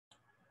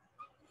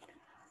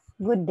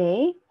Good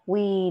day.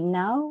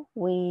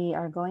 We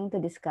are going to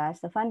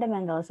discuss the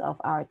fundamentals of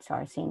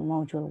outsourcing,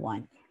 Module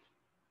 1.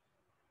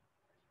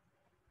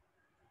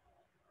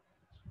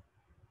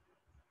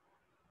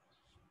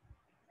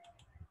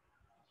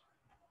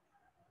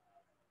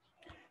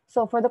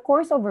 So for the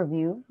course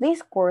overview,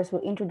 this course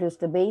will introduce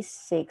the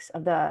basics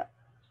of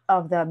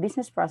the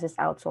business process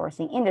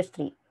outsourcing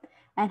industry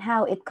and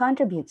how it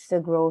contributes to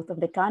the growth of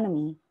the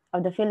economy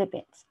of the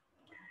Philippines.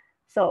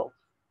 So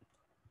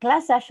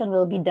class session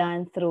will be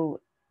done through,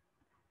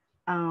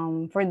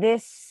 for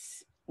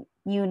this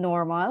new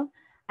normal,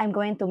 I'm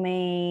going to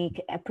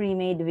make a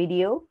pre-made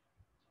video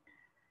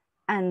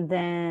and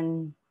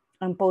then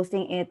I'm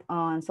posting it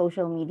on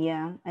social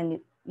media and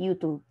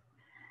YouTube.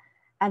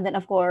 And then,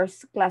 of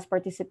course, class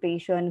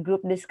participation,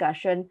 group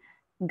discussion.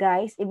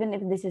 Guys, even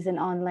if this is an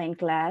online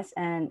class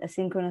and a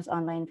synchronous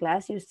online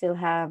class, you still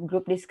have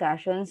group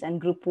discussions and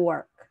group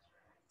work.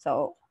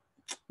 So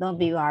don't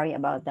be worried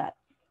about that.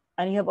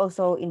 And you have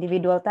also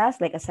individual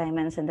tasks like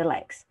assignments and the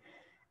likes.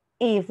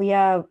 If we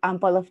have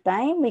ample of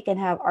time, we can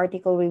have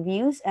article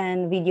reviews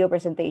and video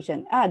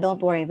presentation. Don't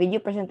worry,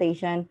 video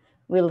presentation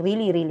will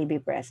really be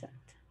present.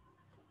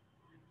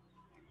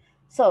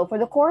 So for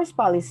the course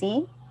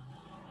policy,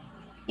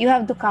 you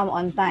have to come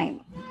on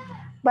time.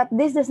 But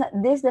this does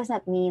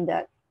not mean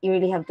that you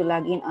really have to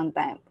log in on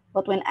time.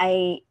 But when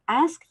I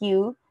ask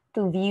you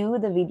to view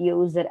the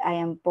videos that I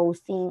am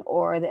posting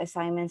or the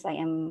assignments I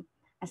am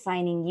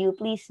assigning you,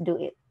 please do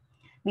it.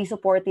 Be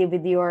supportive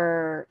with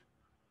your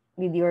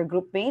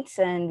group mates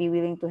and be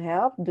willing to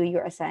help, do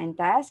your assigned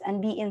tasks, and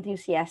be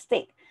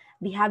enthusiastic.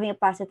 Be having a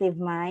positive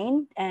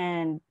mind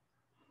and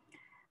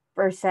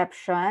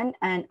perception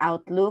and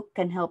outlook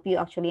can help you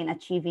actually in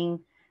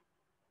achieving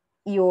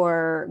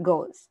your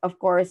goals. Of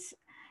course,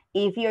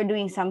 if you're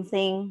doing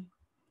something,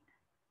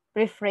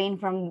 refrain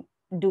from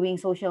doing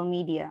social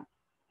media.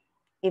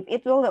 If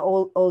it will the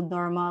old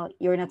normal,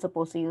 you're not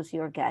supposed to use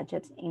your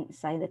gadgets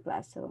inside the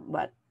classroom.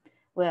 But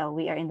well,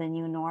 we are in the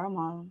new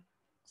normal.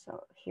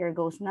 So here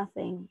goes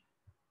nothing.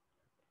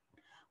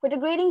 For the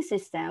grading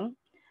system,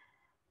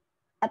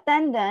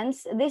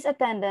 this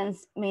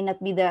attendance may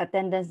not be the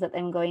attendance that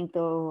I'm going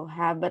to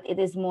have, but it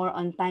is more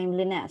on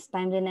timeliness.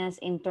 Timeliness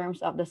in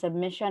terms of the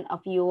submission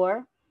of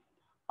your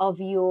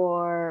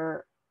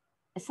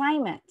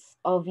assignments,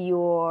 of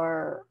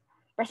your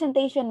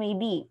presentation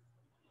maybe.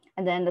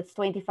 And then that's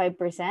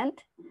 25%.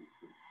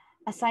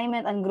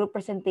 Assignment and group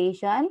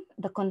presentation,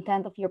 the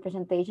content of your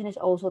presentation is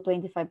also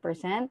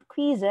 25%.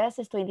 Quizzes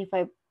is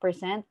 25%.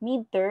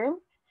 Midterm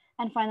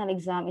and final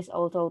exam is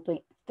also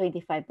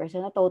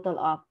 25%, a total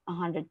of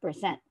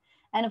 100%.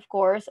 And of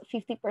course,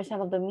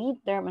 50% of the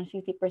midterm and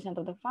 50%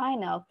 of the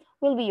final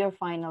will be your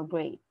final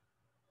grade.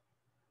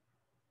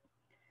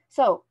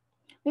 So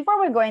before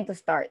we're going to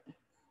start,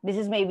 this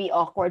is maybe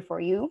awkward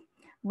for you,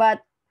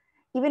 but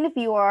even if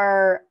you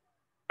are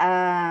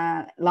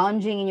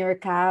lounging in your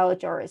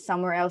couch or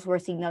somewhere else where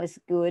signal is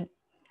good,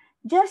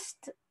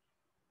 just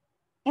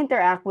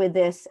interact with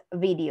this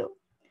video.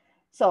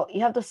 So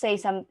you have to say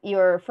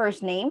your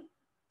first name,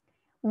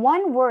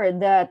 one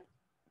word that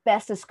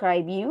best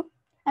describe you,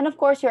 and of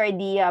course your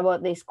idea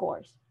about this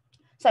course.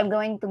 So I'm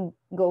going to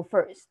go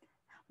first.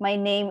 My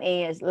name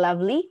is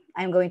Lovely.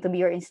 I'm going to be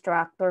your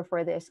instructor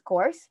for this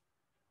course.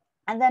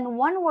 And then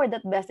one word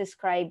that best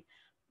describe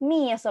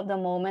me as of the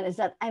moment is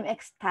that I'm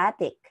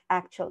ecstatic,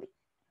 actually.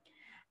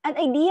 An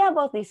idea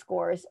about this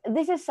course,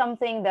 this is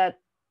something that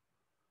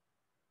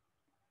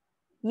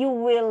you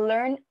will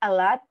learn a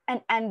lot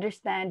and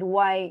understand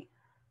why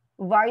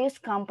various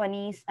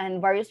companies and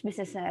various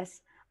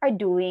businesses are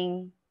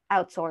doing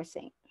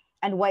outsourcing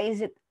and why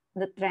is it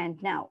the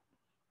trend now.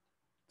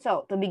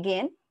 So to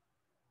begin,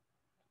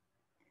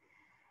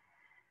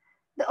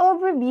 the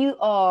overview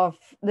of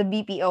the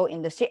BPO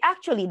industry.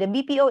 Actually, the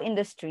BPO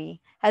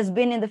industry has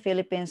been in the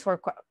Philippines for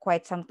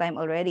quite some time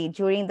already,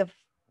 during the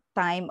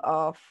time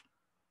of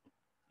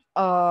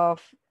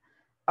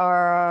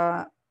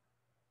our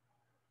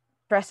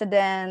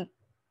President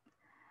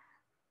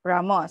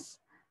Ramos.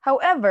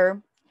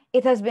 However,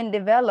 it has been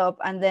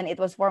developed and then it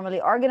was formally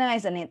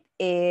organized, and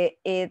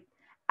it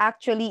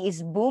actually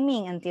is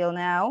booming until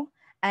now,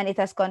 and it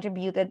has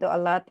contributed to a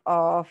lot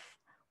of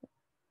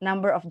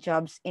number of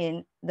jobs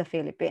in the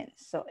Philippines.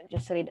 So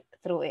just read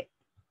through it.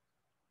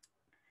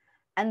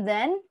 And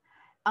then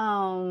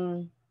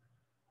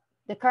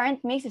the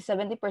current mix is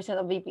 70%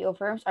 of BPO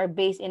firms are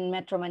based in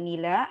Metro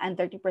Manila and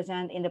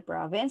 30% in the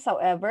province.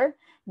 However,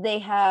 they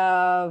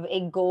have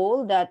a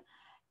goal that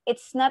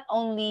it's not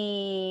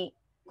only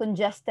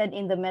congested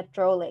in the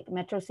metro, like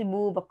Metro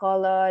Cebu,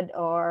 Bacolod,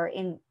 or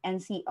in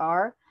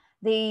NCR.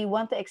 They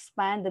want to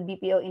expand the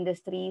BPO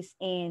industries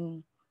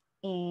in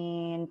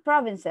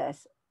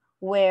provinces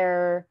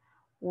where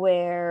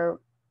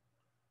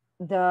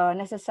the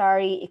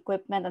necessary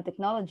equipment and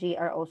technology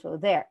are also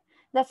there.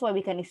 That's why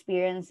we can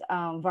experience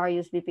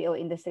various BPO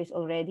industries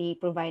already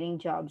providing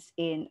jobs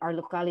in our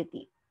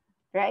locality,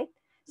 right?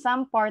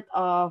 Some part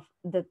of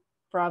the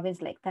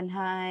province like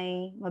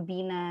Tanhay,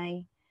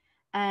 Mabinay,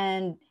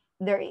 and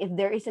if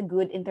there is a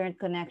good internet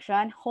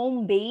connection,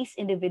 home-based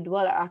individual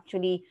are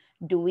actually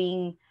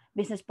doing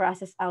business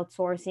process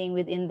outsourcing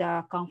within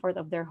the comfort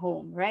of their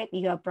home, right?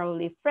 You have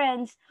probably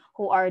friends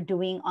who are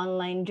doing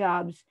online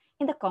jobs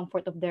in the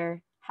comfort of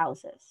their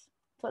houses.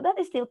 So that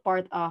is still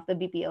part of the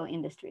BPO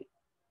industry.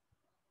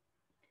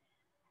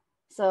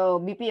 So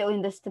BPO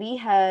industry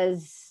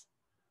has,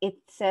 it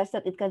says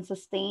that it can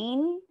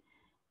sustain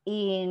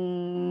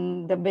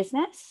in the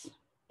business.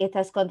 It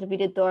has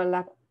contributed to a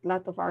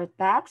lot of our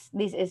tax.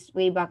 This is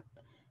way back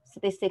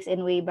statistics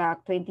in way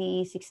back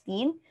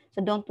 2016.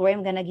 So don't worry,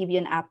 I'm gonna give you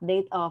an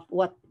update of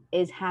what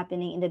is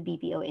happening in the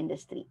BPO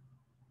industry.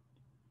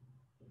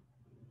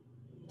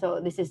 So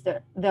this is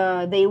the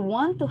they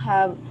want to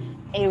have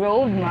a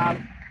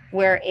roadmap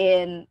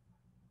wherein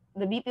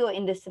the BPO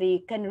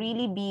industry can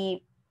really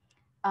be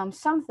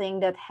something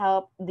that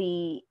help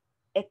the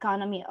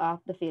economy of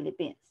the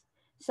Philippines.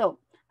 So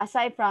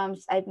aside from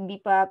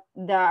ITBPM,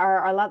 there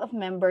are a lot of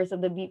members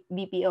of the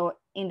BPO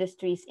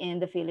industries in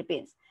the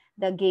Philippines.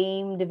 The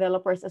Game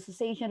Developers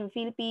Association of the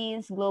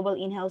Philippines, Global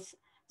In-House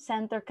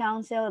Center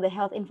Council, the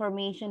Health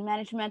Information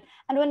Management.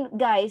 And when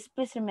guys,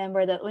 please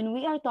remember that when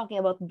we are talking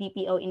about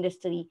BPO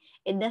industry,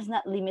 it does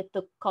not limit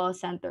to call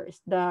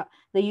centers. The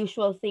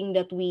usual thing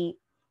that we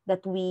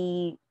that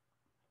we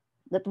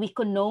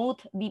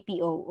connote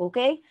BPO,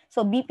 okay?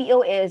 So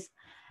BPO is,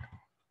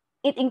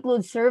 it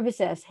includes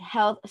services,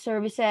 health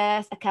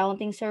services,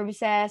 accounting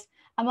services,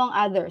 among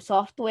other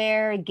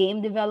software,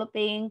 game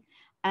developing,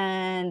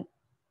 and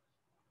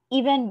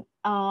even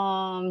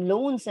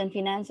loans and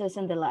finances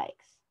and the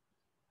likes.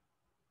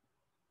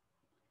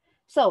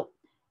 So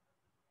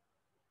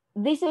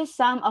this is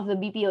some of the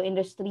BPO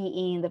industry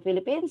in the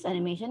Philippines: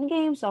 animation,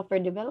 games, software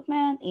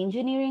development,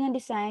 engineering and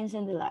designs,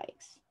 and the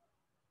likes.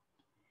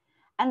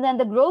 And then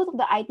the growth of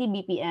the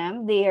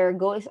ITBPM, their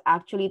goal is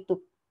actually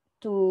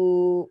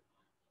to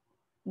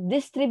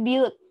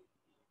distribute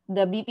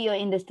the BPO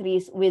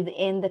industries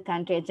within the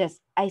country.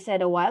 Just I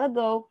said a while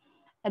ago,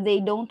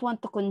 they don't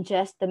want to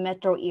congest the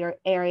metro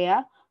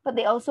area, but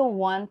they also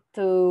want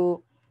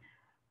to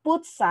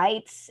put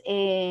sites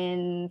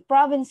in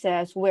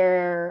provinces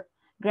where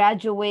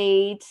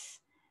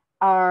graduates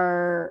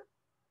are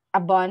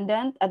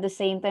abundant. At the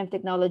same time,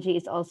 technology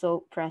is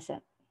also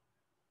present.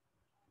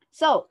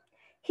 So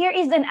here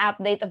is an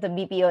update of the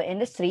BPO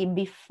industry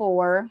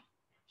before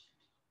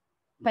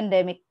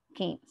pandemic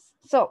came.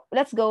 So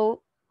let's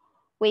go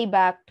way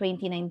back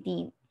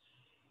 2019.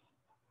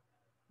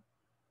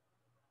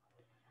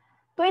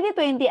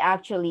 2020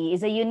 actually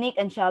is a unique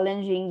and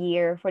challenging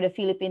year for the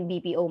Philippine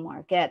BPO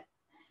market.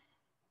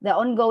 The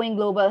ongoing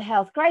global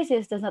health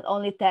crisis does not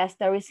only test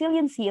the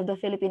resiliency of the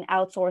Philippine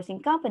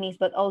outsourcing companies,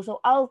 but also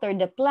alter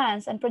the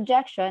plans and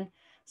projection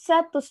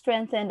set to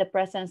strengthen the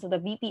presence of the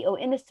BPO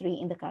industry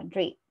in the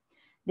country.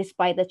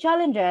 Despite the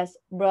challenges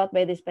brought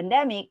by this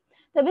pandemic,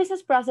 the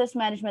business process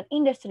management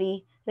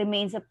industry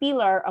remains a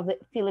pillar of the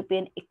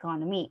Philippine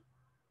economy.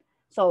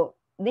 So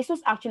this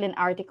was actually an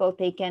article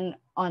taken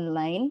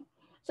online.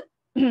 So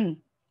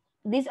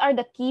these are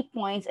the key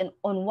points and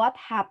on what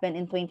happened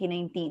in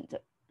 2019. So,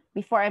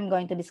 before I'm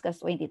going to discuss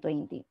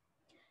 2020.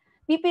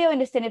 BPO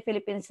industry in the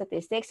Philippines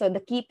statistics. So the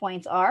key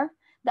points are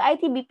the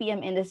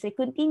ITBPM industry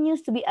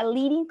continues to be a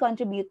leading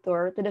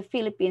contributor to the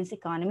Philippines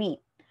economy,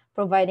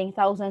 providing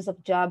thousands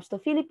of jobs to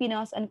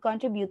Filipinos and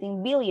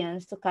contributing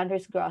billions to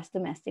country's gross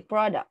domestic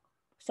product.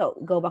 So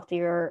go back to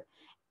your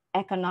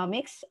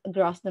economics,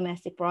 gross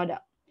domestic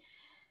product.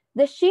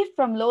 The shift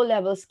from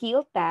low-level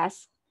skill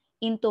tasks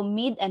into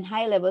mid and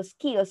high-level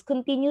skills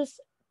continues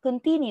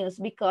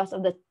because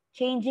of the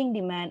changing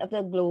demand of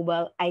the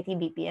global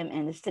ITBPM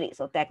industry.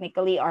 So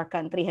technically, our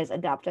country has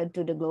adapted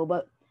to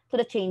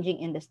the changing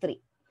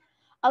industry.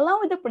 Along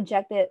with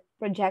the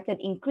projected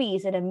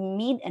increase in the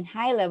mid and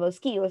high-level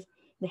skills,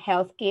 the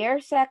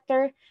healthcare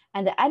sector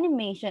and the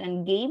animation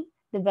and game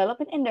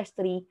development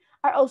industry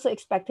are also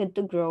expected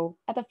to grow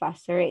at a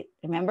faster rate.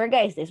 Remember,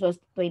 guys, this was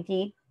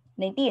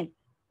 2019.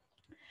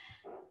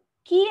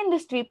 Key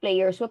industry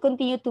players will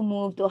continue to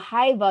move to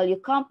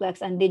high-value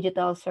complex and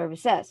digital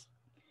services.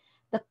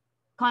 The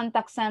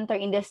contact center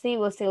industry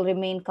will still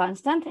remain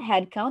constant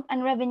headcount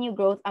and revenue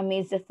growth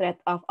amidst the threat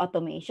of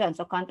automation.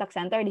 So contact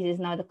center, this is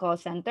now the call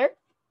center.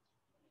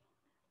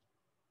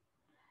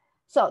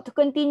 So to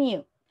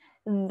continue,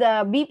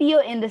 the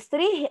BPO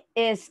industry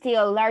is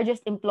still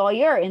largest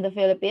employer in the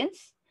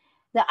Philippines.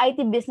 The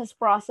IT business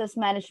process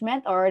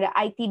management or the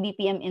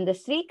ITBPM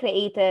industry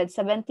created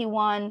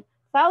 71,000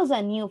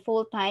 new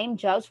full-time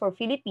jobs for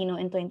Filipino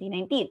in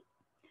 2019.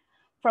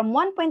 From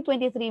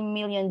 1.23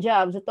 million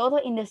jobs, the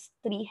total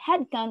industry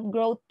headcount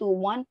grew to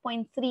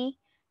 1.3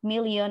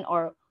 million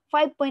or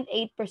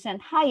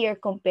 5.8% higher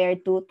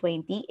compared to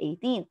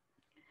 2018.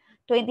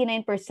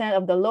 29%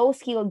 of the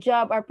low-skilled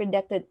jobs are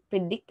predicted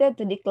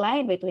to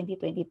decline by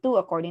 2022,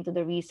 according to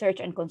the research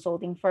and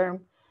consulting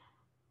firm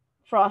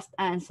Frost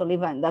and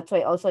Sullivan. That's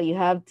why also you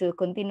have to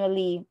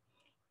continually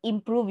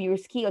improve your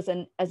skills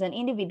and as an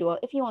individual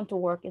if you want to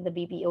work in the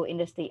BPO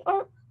industry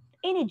or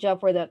any job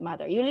for that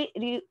matter.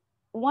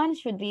 One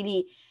should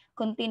really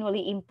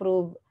continually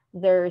improve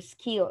their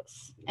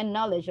skills and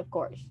knowledge, of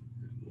course.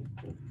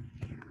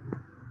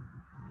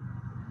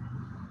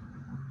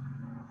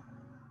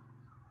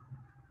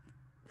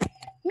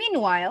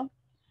 Meanwhile,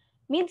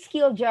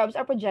 mid-skilled jobs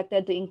are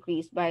projected to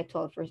increase by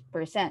 12%.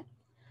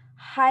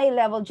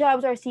 High-level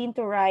jobs are seen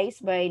to rise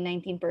by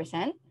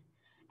 19%.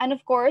 And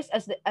of course,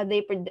 as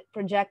they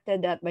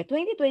projected that by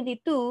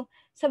 2022,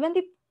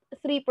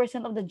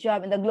 73% of the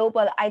job in the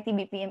global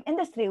ITBPM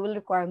industry will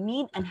require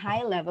mid and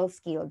high-level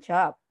skilled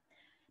job.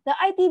 The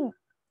IT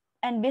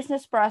and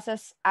Business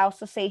Process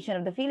Association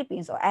of the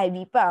Philippines, or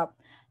IBPAP,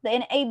 the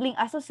enabling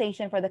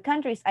association for the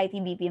country's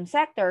IT-BPM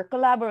sector,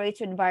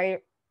 collaborates with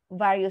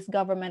various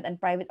government and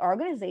private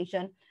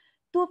organizations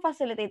to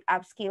facilitate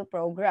upskill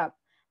program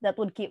that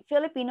would keep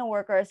Filipino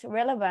workers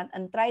relevant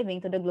and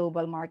thriving to the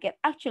global market.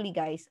 Actually,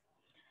 guys,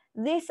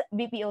 this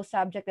BPO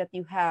subject that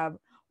you have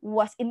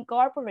was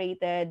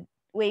incorporated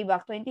way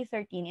back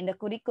 2013 in the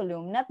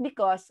curriculum, not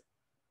because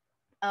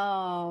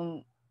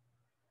um,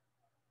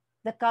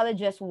 the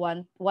colleges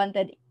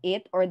wanted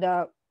it, or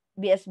the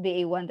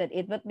BSBA wanted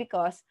it, but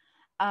because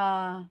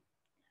uh,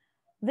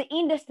 the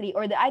industry,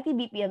 or the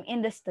ITBPM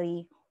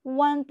industry,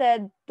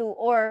 wanted to,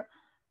 or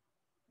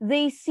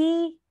they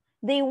see,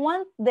 they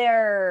want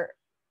their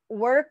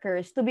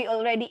workers to be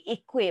already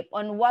equipped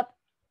on what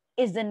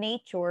is the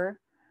nature,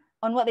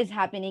 on what is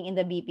happening in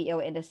the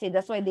BPO industry.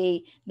 That's why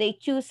they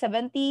choose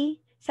 17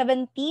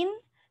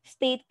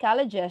 state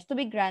colleges to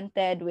be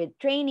granted with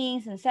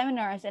trainings and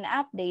seminars and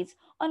updates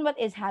on what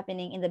is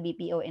happening in the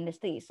BPO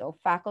industry. So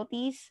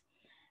faculties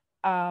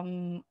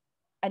um,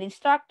 and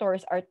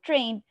instructors are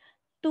trained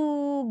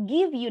to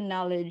give you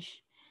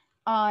knowledge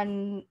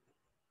on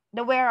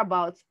the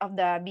whereabouts of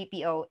the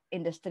BPO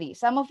industry.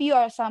 Some of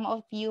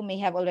you may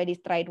have already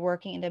tried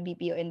working in the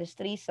BPO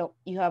industry, so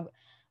you have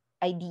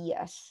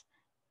ideas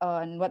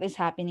on what is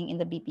happening in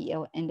the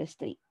BPO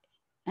industry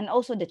and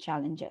also the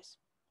challenges.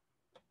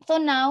 So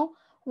now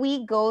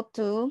we go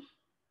to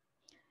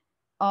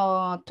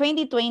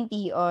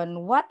 2020,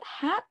 on what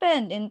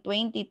happened in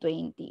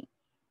 2020.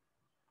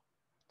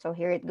 So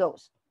here it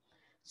goes.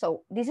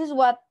 So this is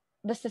what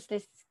the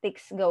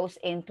statistics goes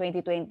in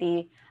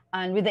 2020,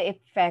 and with the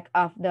effect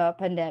of the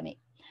pandemic.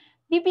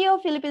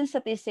 BPO Philippine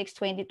Statistics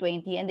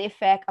 2020 and the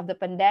effect of the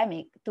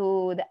pandemic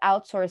to the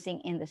outsourcing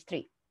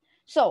industry.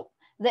 So,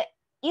 the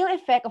ill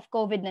effect of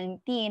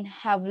COVID-19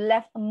 have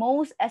left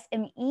most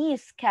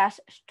SMEs cash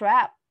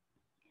strapped.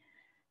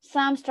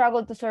 Some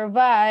struggled to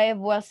survive,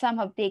 while some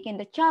have taken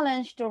the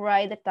challenge to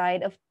ride the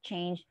tide of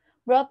change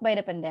brought by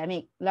the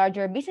pandemic.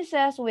 Larger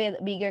businesses with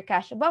bigger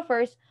cash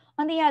buffers,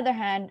 on the other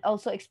hand,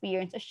 also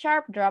experienced a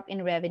sharp drop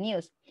in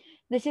revenues.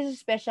 This is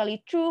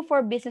especially true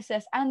for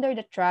businesses under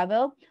the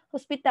travel,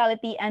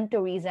 hospitality, and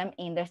tourism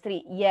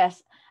industry.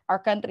 Yes, our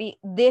country,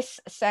 this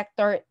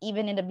sector,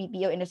 even in the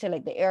BPO industry,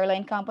 like the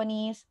airline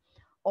companies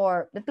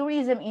or the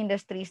tourism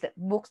industries that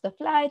books the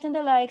flights and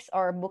the likes,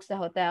 or books the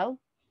hotel,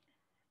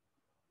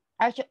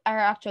 are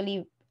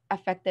actually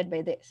affected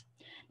by this.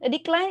 The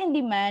decline in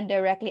demand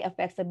directly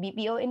affects the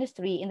BPO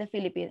industry in the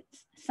Philippines.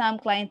 Some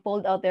clients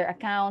pulled out their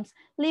accounts,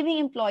 leaving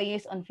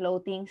employees on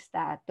floating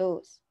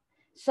status.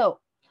 So,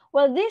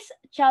 while these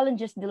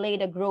challenges delay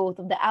the growth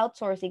of the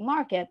outsourcing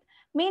market,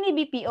 many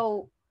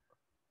BPO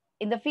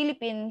in the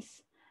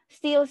Philippines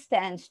still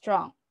stand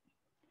strong.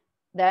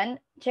 Then,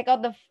 check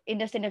out the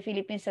industry in the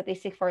Philippines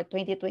statistic for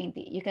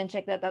 2020. You can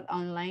check that out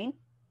online.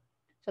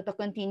 So, to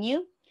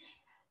continue,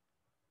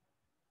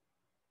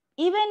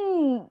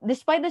 even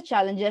despite the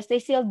challenges, they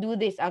still do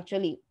this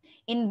actually.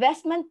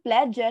 Investment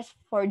pledges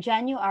for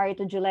January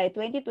to July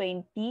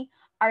 2020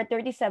 are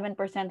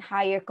 37%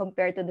 higher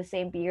compared to the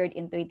same period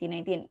in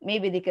 2019.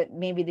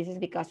 Maybe this is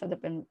because of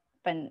the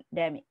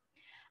pandemic.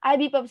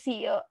 IBPOP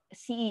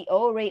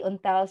CEO Ray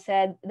Untal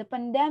said the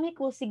pandemic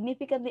will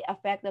significantly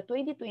affect the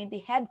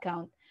 2020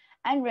 headcount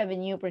and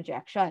revenue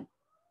projection.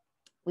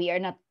 We are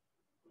not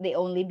the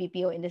only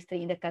BPO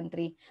industry in the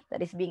country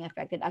that is being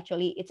affected.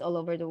 Actually, it's all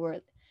over the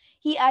world.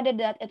 He added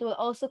that it will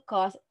also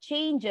cause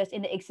changes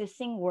in the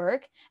existing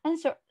work and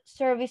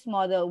service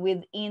model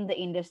within the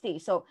industry.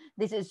 So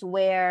this is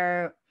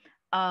where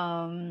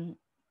um,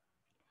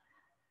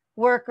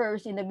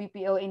 workers in the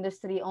BPO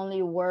industry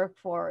only work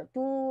for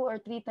 2 or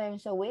 3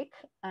 times a week,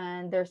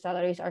 and their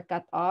salaries are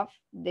cut off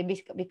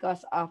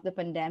because of the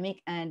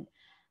pandemic and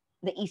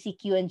the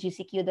ECQ and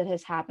GCQ that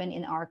has happened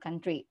in our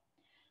country.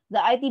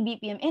 The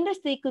IT-BPM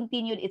industry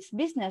continued its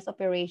business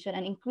operation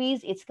and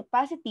increased its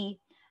capacity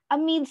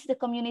amidst the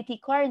community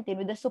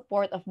quarantine with the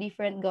support of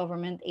different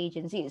government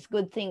agencies.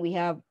 Good thing we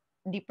have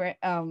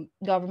different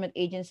government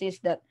agencies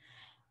that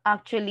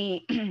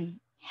actually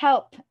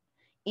help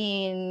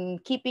in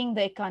keeping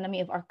the economy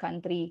of our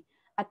country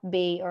at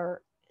bay,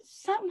 or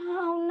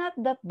somehow not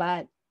that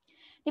bad.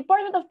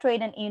 Department of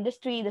Trade and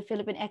Industry, the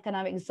Philippine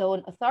Economic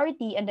Zone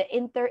Authority, and the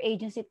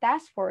Interagency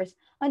Task Force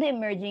on the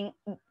Emerging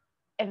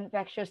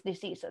Infectious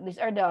Disease. So these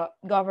are the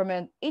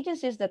government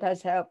agencies that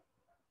has helped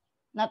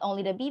not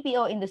only the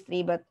BPO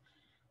industry but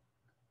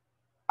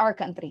our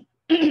country.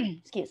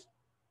 Excuse.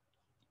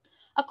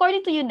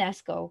 According to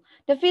UNESCO,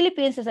 the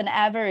Philippines has an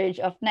average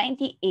of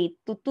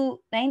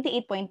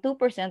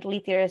 98.2%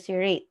 literacy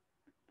rate.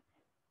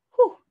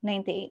 Whew,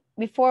 98.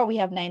 Before we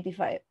have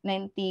 95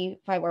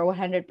 or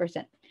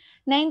 100%.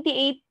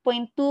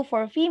 98.2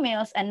 for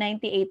females and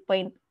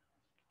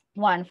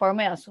 98.1 for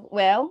males.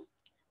 Well,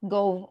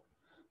 go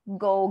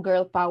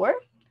girl power.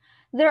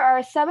 There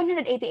are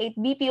 788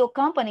 BPO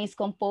companies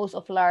composed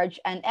of large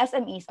and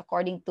SMEs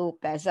according to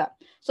PESA.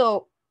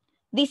 So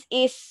this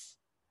is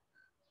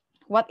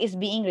what is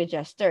being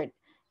registered.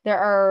 There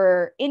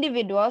are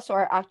individuals who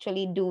are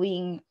actually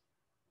doing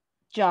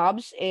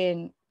jobs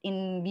in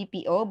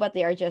BPO, but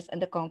they are just in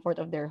the comfort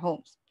of their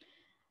homes.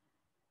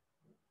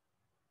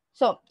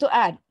 So to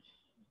add,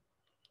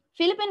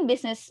 Philippine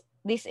business,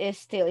 this is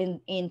still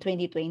in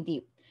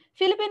 2020.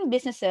 Philippine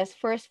businesses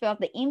first felt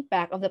the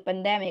impact of the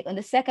pandemic on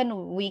the second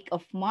week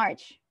of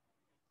March.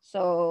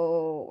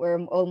 So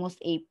we're almost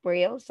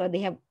April. So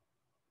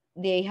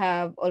they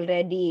have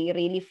already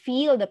really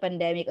feel the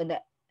pandemic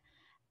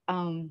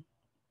um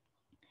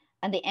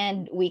on the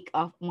end week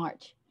of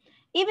March.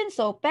 Even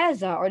so,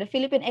 PEZA, or the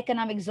Philippine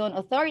Economic Zone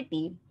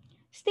Authority,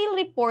 still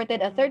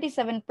reported a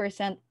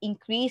 37%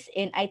 increase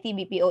in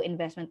ITBPO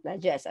investment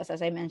pledges,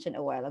 as I mentioned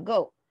a while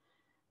ago,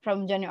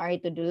 from January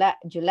to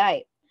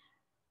July.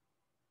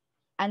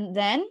 And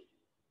then,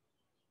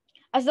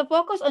 as the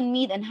focus on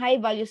mid and high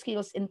value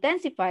skills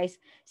intensifies,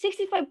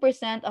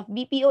 65% of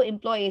BPO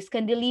employees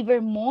can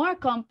deliver more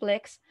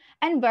complex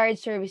and varied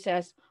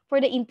services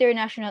for the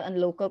international and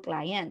local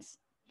clients.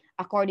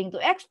 According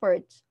to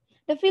experts,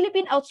 the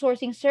Philippine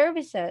outsourcing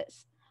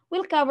services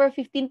will cover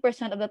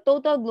 15% of the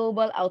total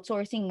global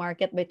outsourcing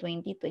market by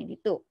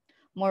 2022.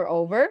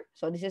 Moreover,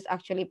 so this is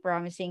actually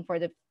promising for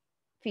the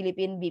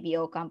Philippine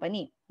BPO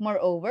company.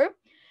 Moreover,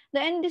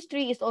 the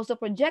industry is also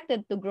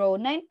projected to grow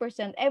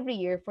 9% every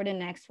year for the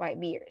next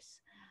 5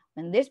 years.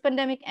 When this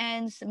pandemic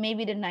ends,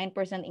 maybe the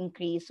 9%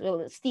 increase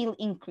will still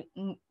increase,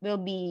 will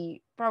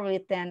be probably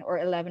 10 or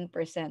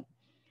 11%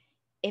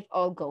 if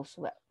all goes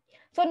well.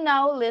 So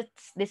now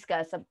let's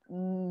discuss.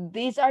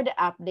 These are the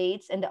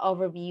updates and the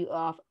overview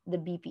of the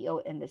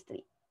BPO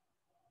industry.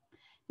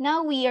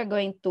 Now we are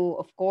going to,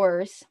 of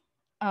course,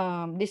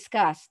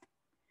 discuss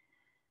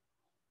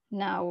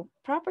now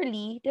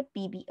properly the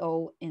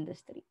BPO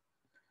industry.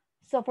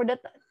 So for the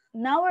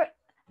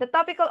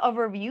topical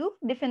overview,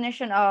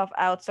 definition of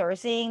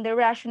outsourcing, the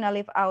rationale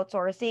of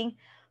outsourcing,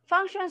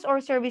 functions or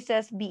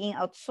services being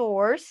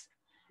outsourced,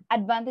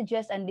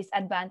 advantages and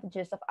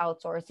disadvantages of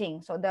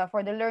outsourcing. So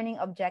for the learning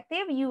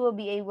objective, you will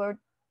be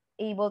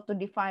able to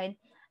define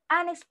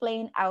and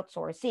explain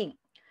outsourcing.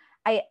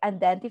 I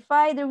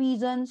identify the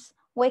reasons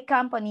why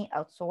company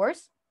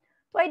outsource,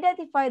 to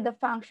identify the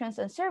functions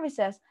and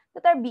services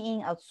that are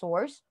being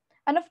outsourced,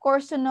 and of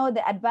course, to know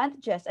the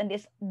advantages and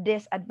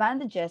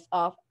disadvantages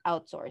of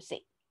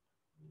outsourcing.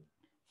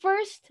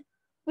 First,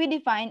 we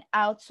define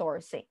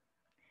outsourcing.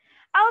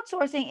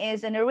 Outsourcing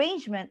is an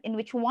arrangement in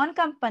which one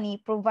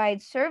company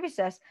provides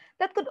services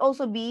that could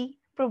also be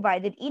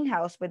provided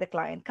in-house by the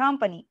client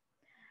company.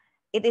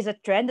 It is a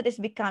trend that is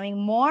becoming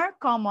more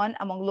common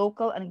among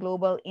local and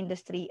global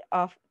industry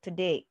of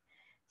today.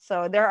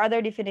 So there are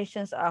other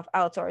definitions of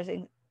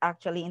outsourcing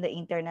actually in the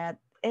internet.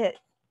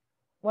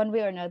 One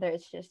way or another,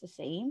 it's just the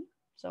same.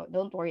 So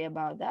don't worry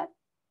about that.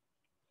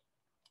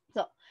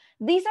 So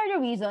these are the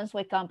reasons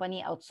why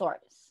company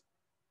outsource.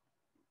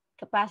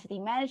 Capacity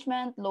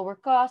management, lower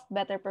cost,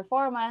 better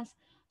performance,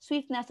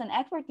 swiftness and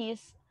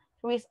expertise,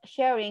 risk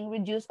sharing,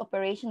 reduce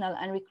operational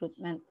and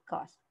recruitment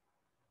costs.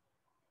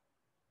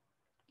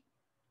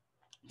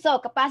 So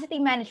capacity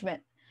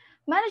management.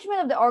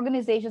 Management of the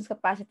organization's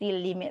capacity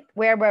limit,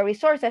 whereby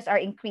resources are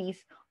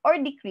increased or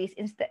decreased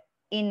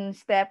in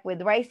step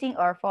with rising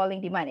or falling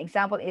demand.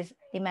 Example is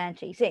demand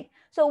chasing.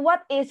 So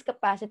what is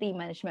capacity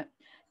management?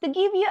 To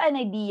give you an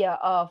idea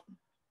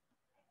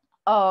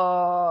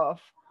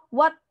of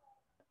what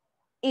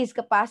is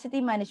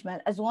capacity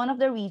management as one of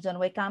the reasons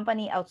why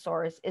company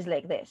outsource is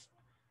like this.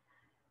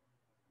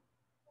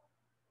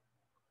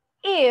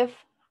 If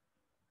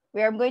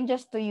we are going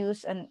just to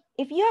use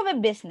if you have a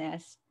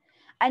business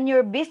and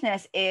your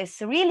business is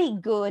really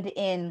good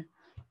in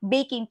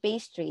baking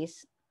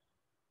pastries,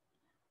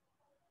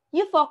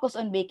 you focus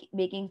on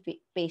baking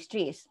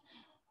pastries.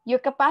 Your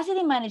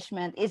capacity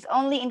management is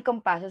only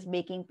encompasses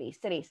baking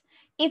pastries.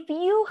 If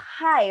you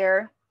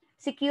hire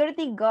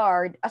security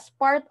guard as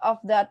part of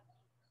that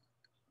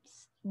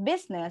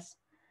business,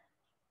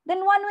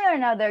 then one way or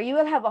another, you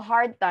will have a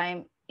hard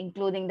time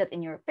including that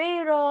in your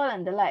payroll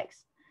and the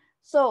likes.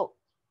 So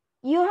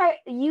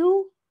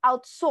you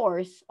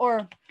outsource,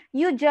 or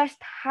you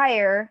just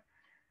hire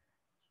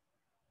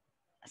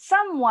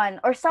someone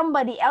or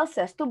somebody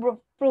else's to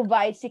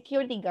provide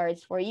security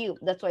guards for you.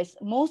 That's why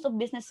most of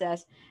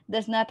businesses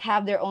does not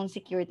have their own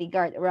security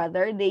guard.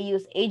 Rather, they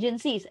use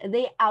agencies.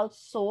 They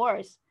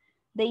outsource.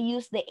 They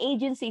use the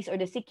agencies or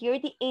the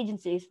security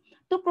agencies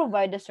to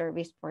provide the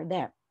service for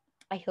them.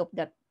 I hope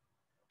that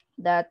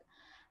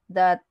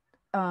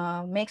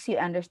makes you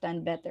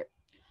understand better.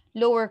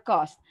 Lower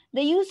cost.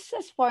 They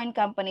uses foreign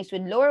companies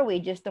with lower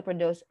wages to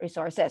produce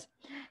resources.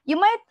 You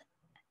might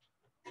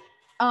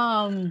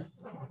um,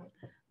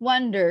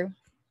 wonder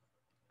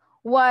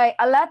why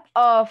a lot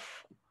of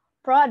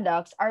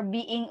products are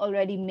being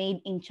already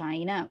made in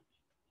China.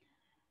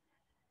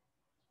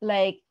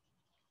 Like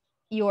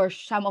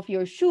some of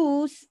your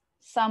shoes,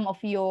 some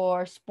of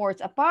your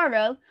sports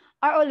apparel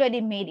are already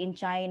made in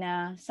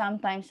China,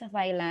 sometimes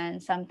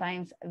Thailand,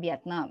 sometimes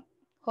Vietnam.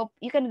 Hope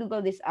you can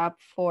Google this up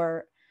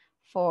for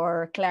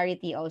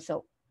clarity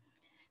also.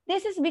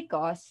 This is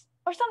because,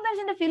 or sometimes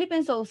in the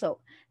Philippines also,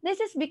 this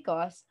is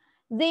because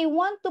they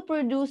want to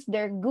produce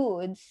their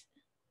goods,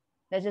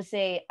 let's just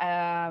say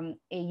a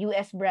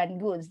US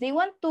brand goods. They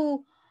want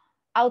to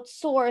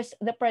outsource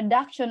the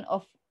production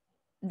of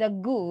the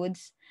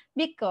goods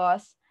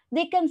because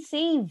they can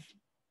save,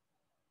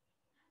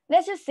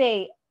 let's just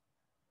say,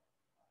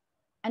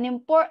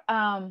 an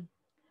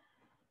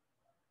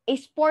a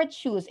sport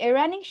shoes, a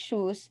running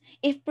shoes,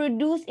 if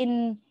produced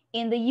in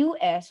the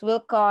US will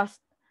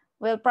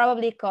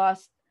probably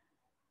cost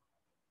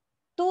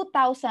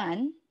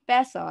 2,000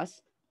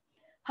 pesos.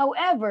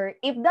 However,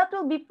 if that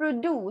will be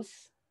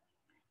produced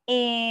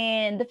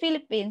in the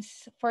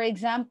Philippines, for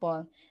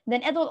example,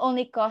 then it will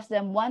only cost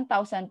them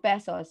 1,000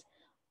 pesos.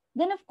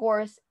 Then of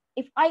course,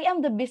 if I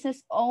am the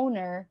business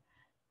owner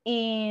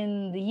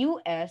in the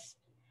US,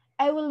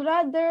 I would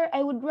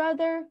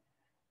rather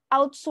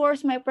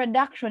outsource my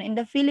production in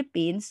the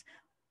Philippines,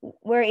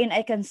 wherein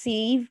I can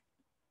save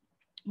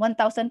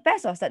 1,000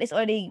 pesos. That is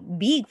already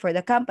big for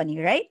the company,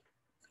 right?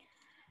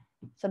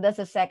 So that's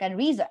the second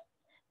reason.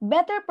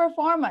 Better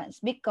performance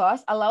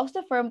because allows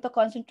the firm to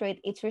concentrate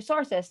its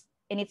resources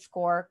in its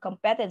core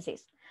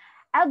competencies.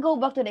 I'll go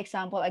back to the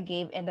example I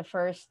gave in the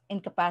first in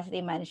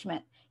capacity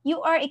management.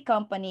 You are a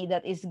company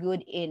that is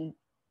good in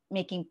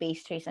making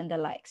pastries and the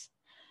likes.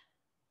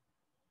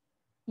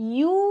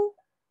 You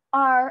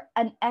are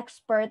an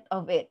expert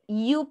of it.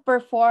 You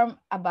perform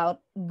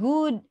about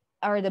good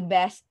or the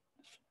best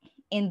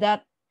in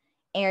that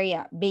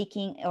area,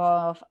 baking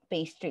of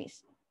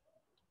pastries.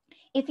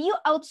 If you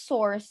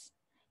outsource,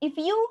 if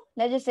you,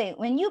 let's just say,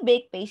 when you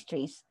bake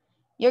pastries,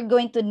 you're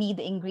going to need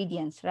the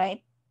ingredients,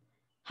 right?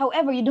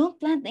 However, you don't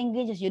plant the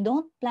ingredients. You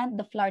don't plant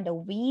the flour, the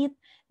wheat,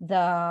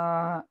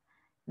 the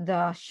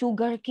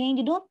sugar cane.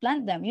 You don't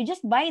plant them. You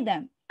just buy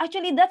them.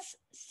 Actually, that's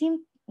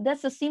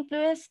the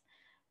simplest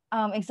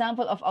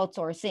example of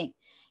outsourcing.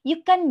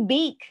 You can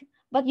bake,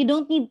 but you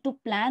don't need to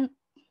plant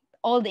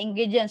all the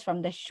ingredients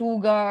from the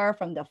sugar,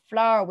 from the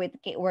flour,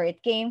 where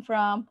it came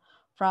from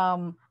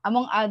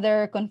among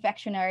other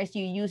confectionaries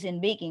you use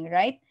in baking,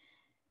 right?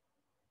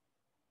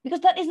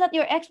 Because that is not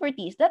your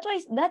expertise.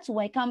 That's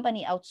why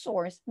company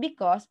outsource,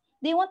 because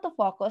they want to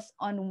focus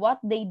on what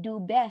they do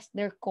best,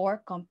 their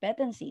core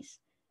competencies.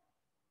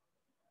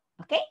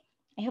 Okay?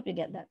 I hope you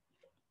get that.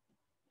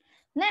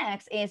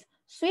 Next is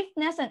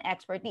swiftness and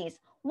expertise.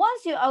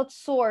 Once you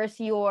outsource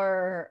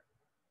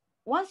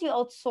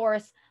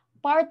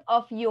part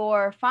of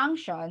your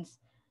functions,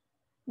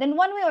 then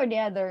one way or the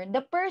other,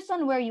 the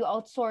person where you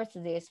outsource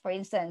this, for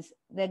instance,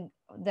 the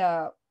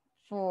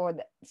for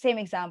the same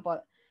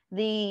example,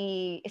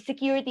 the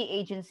security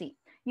agency,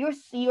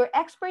 your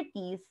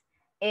expertise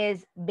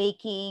is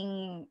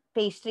baking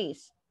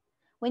pastries.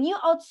 When you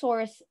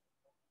outsource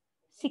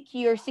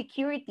secure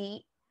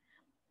security,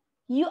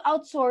 you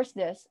outsource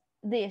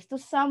this to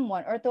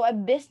someone or to a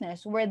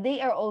business where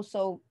they are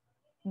also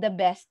the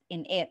best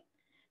in it.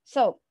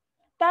 So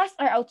tasks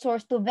are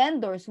outsourced to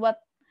vendors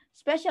what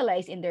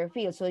specialize in their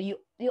field. So you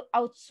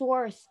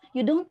outsource,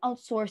 you don't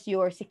outsource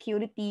your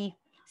security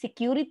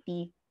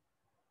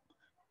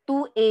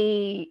to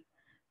a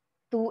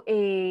to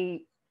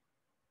a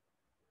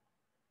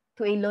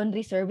to a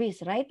laundry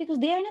service, right? Because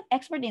they are not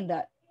expert in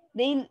that.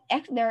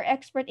 They're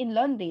expert in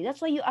laundry.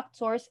 That's why you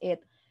outsource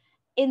it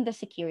in the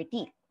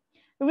security.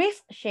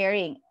 Risk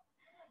sharing.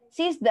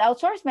 Since the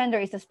outsourced vendor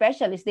is a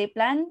specialist, they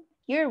plan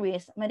your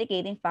risk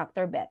mitigating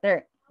factor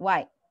better.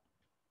 Why?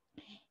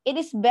 It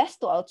is best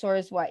to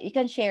outsource. Why? You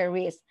can share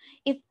risk.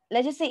 If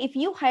let's just say if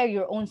you hire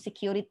your own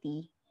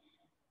security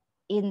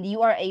in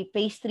you are a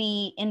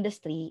pastry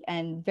industry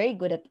and very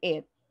good at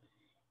it,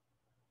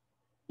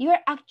 you are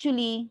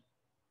actually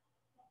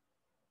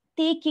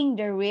taking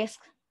the risk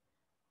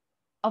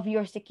of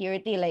your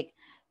security, like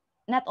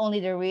not only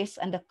the risk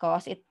and the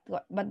cost,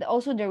 but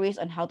also the risk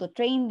on how to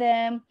train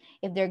them,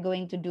 if they're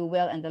going to do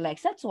well and the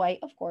likes. That's why,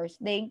 of course,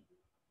 the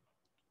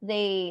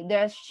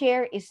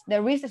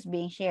risk is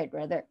being shared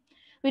rather.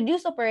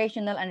 Reduce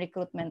operational and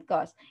recruitment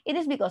costs. It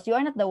is because you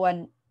are not the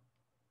one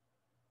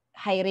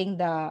hiring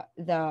the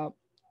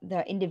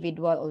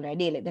individual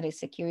already, like there is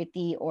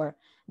security or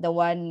the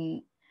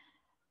one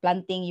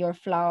planting your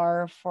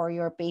flour for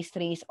your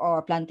pastries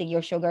or planting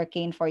your sugar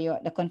cane for your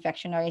the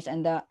confectionaries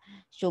and the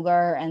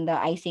sugar and the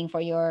icing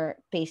for your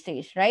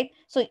pastries, right?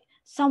 So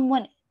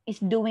someone is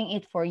doing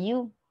it for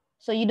you.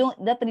 So you don't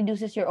that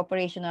reduces your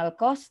operational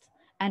cost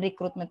and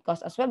recruitment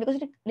cost as well, because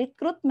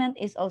recruitment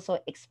is also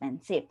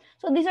expensive.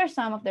 So these are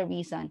some of the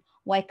reason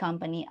why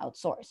company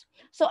outsource.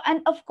 So and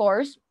of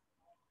course,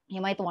 You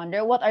might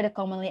wonder, what are the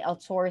commonly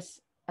outsourced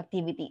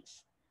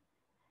activities?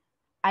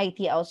 IT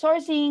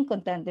outsourcing,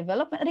 content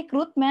development,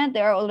 recruitment.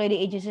 There are already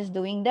agencies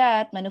doing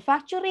that.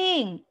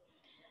 Manufacturing,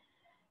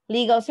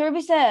 legal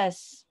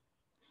services,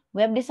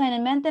 web design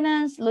and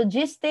maintenance,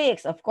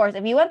 logistics. Of course,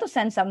 if you want to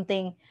send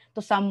something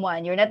to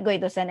someone, you're not going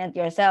to send it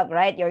yourself,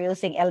 right? You're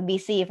using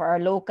LBC for our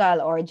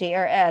local or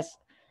JRS.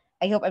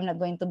 I hope I'm not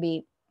going to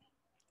be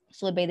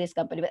sued by this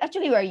company, but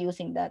actually we are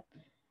using that.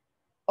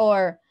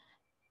 Or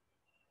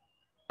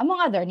among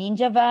other,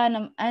 Ninja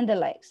Van and the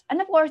likes. And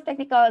of course,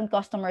 technical and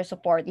customer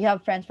support. You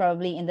have friends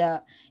probably in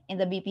the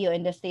BPO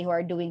industry who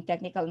are doing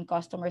technical and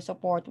customer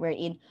support,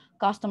 wherein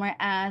customer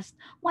asks,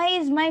 why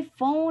is my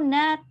phone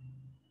not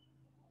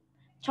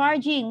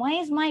charging? Why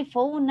is my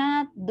phone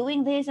not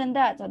doing this and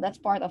that? So that's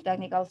part of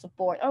technical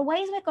support. Or why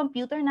is my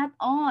computer not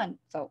on?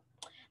 So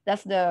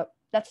that's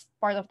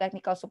part of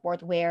technical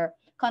support where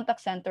contact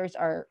centers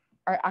are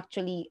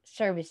actually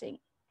servicing.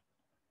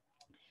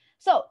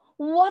 So,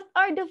 what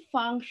are the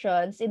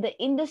functions in the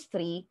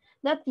industry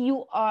that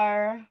you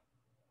are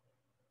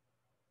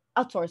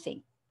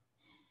outsourcing?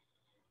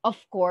 Of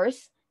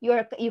course,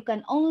 you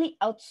can only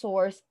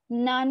outsource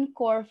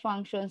non-core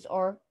functions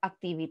or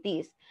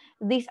activities.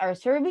 These are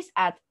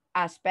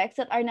aspects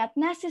that are not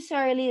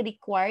necessarily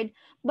required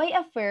by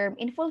a firm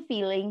in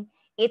fulfilling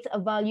its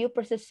value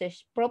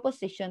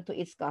proposition to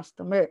its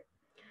customer.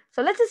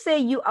 So let's just say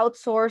you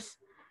outsource,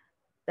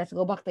 let's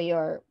go back to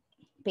your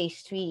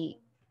pastry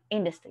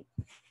industry.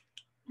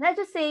 Let's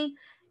just say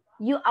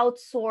you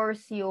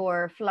outsource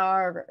your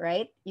flour,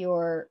 right?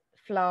 Your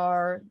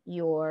flour,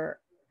 your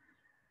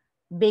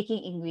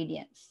baking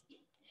ingredients.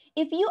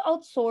 If you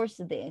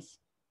outsource this,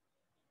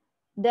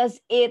 does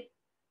it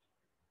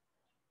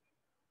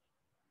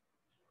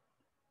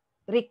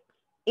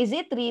is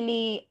it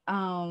really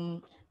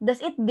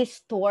does it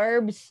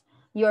disturbs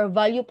your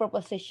value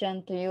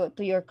proposition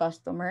to your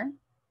customer?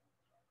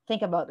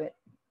 Think about it.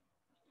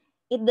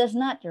 It does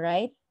not,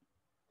 right?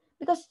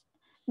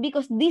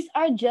 Because these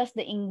are just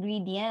the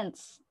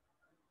ingredients.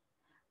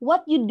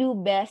 What you do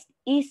best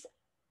is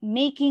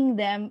making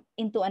them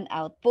into an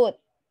output.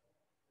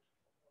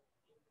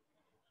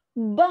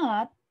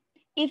 But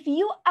if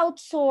you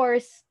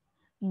outsource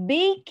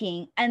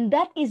baking and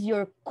that is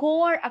your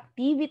core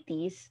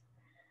activities,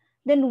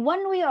 then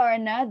one way or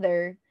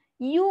another,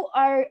 you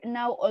are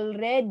now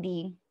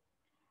already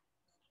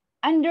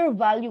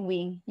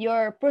undervaluing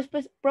your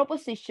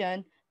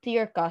proposition to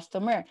your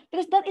customer,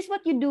 because that is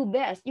what you do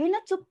best. You're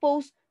not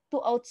supposed to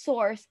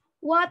outsource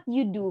what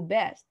you do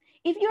best.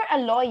 If you're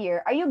a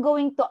lawyer, are you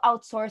going to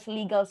outsource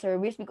legal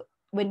service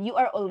when you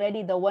are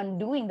already the one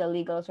doing the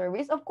legal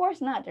service? Of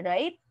course not,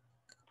 right?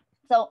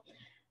 So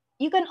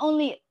you can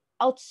only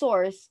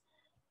outsource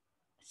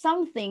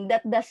something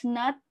that does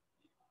not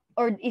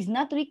or is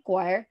not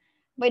required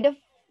by the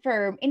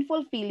firm in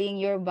fulfilling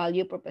your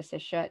value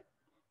proposition,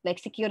 like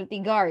security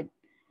guard.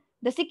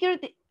 The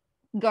security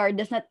guard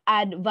does not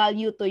add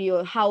value to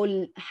you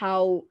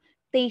how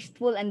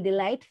tasteful and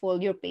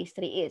delightful your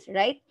pastry is,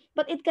 right?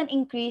 But it can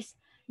increase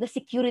the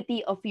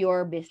security of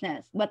your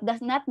business, but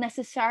does not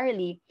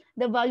necessarily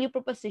the value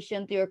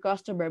proposition to your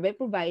customer by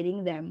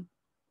providing them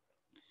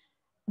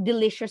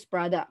delicious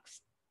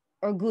products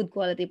or good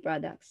quality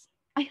products.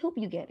 I hope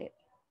you get it.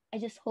 I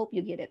just hope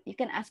you get it. You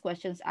can ask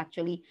questions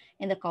actually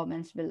in the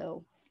comments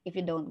below if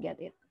you don't get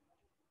it.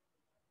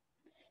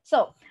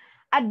 So,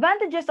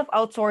 advantages of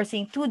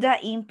outsourcing to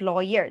the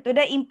employer. To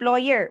the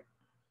employer.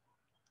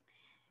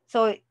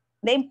 So,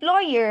 the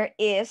employer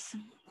is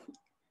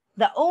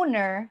the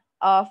owner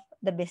of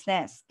the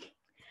business,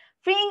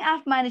 freeing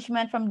up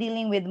management from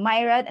dealing with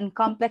myriad and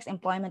complex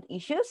employment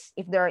issues.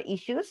 If there are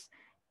issues,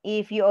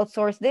 if you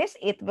outsource this,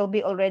 it will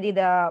be already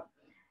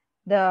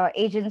the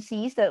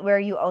agencies that where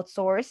you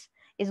outsource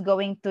is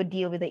going to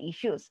deal with the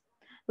issues,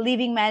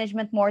 leaving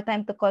management more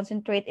time to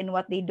concentrate in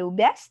what they do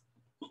best.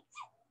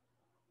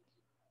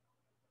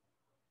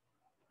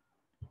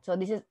 So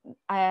this is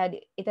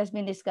it has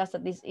been discussed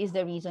that this is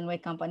the reason why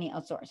company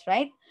outsource,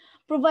 right?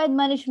 Provide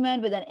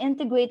management with an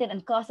integrated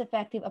and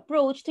cost-effective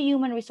approach to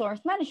human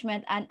resource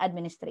management and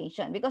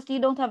administration, because you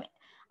don't have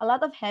a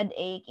lot of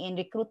headache in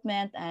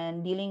recruitment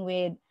and dealing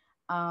with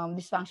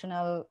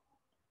dysfunctional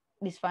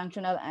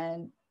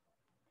and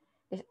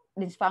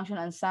dysfunction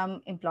on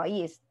some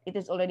employees. It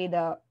is already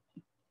the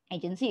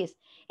agencies.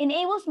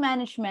 Enables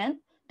management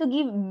to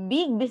give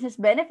big business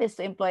benefits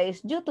to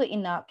employees due to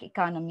enough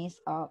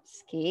economies of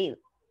scale.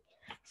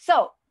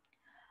 So,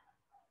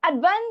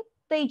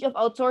 advantage of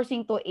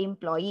outsourcing to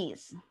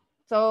employees.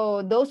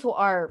 So, those who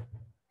are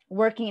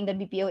working in the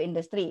BPO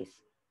industries.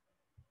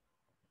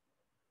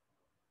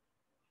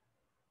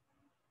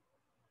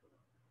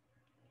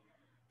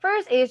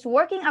 First is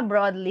working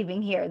abroad,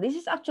 living here. This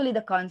is actually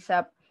the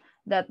concept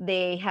that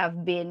they have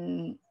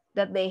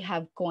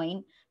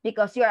coined,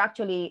 because you're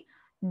actually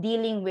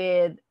dealing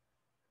with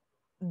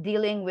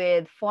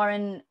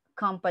foreign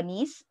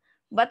companies,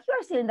 but you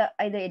are still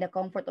either in the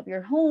comfort of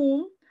your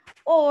home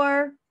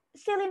or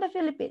still in the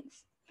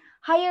Philippines.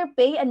 Higher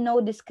pay and no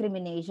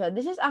discrimination.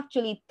 This is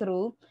actually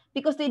true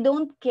because they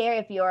don't care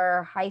if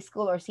you're high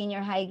school or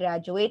senior high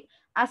graduate.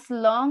 As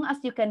long as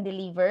you can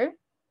deliver,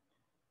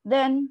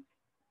 then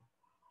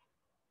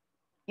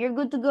you're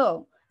good to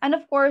go. And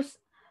of course,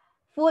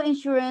 full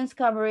insurance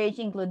coverage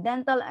include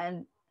dental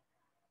and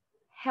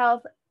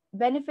health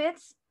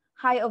benefits,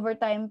 high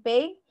overtime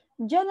pay,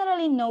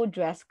 generally no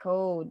dress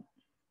code.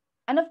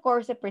 And of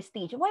course, a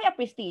prestige. Why a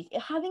prestige?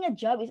 Having a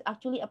job is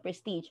actually a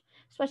prestige,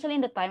 especially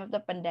in the time of the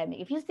pandemic.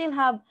 If you still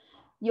have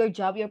your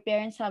job, your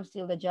parents have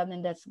still the job,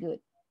 then that's good.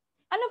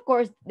 And of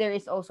course, there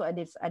is also a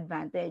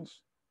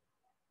disadvantage.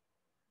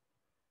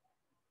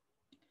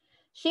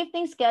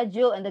 Shifting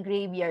schedule and the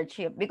graveyard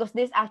shift, because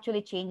this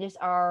actually changes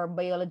our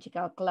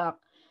biological clock,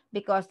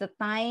 because the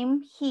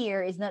time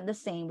here is not the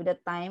same with the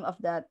time of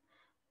the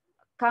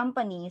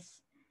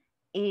companies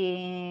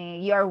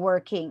you are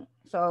working.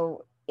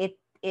 So it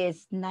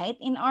is night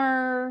in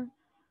our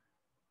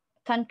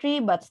country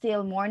but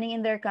still morning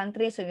in their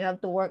country, so you have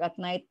to work at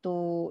night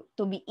to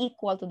be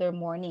equal to their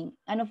morning.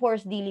 And of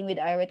course, dealing with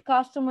irate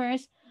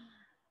customers,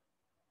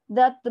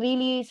 that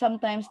really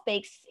sometimes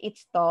takes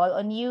its toll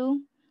on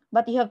you,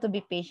 but you have to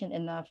be patient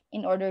enough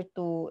in order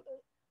to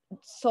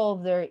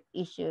solve their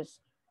issues.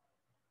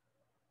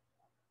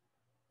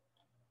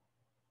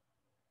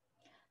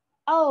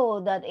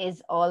 Oh, that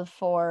is all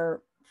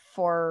for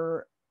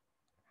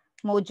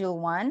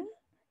module 1.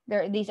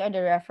 These are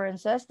the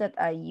references that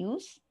I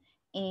use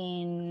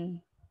in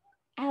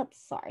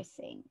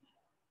outsourcing.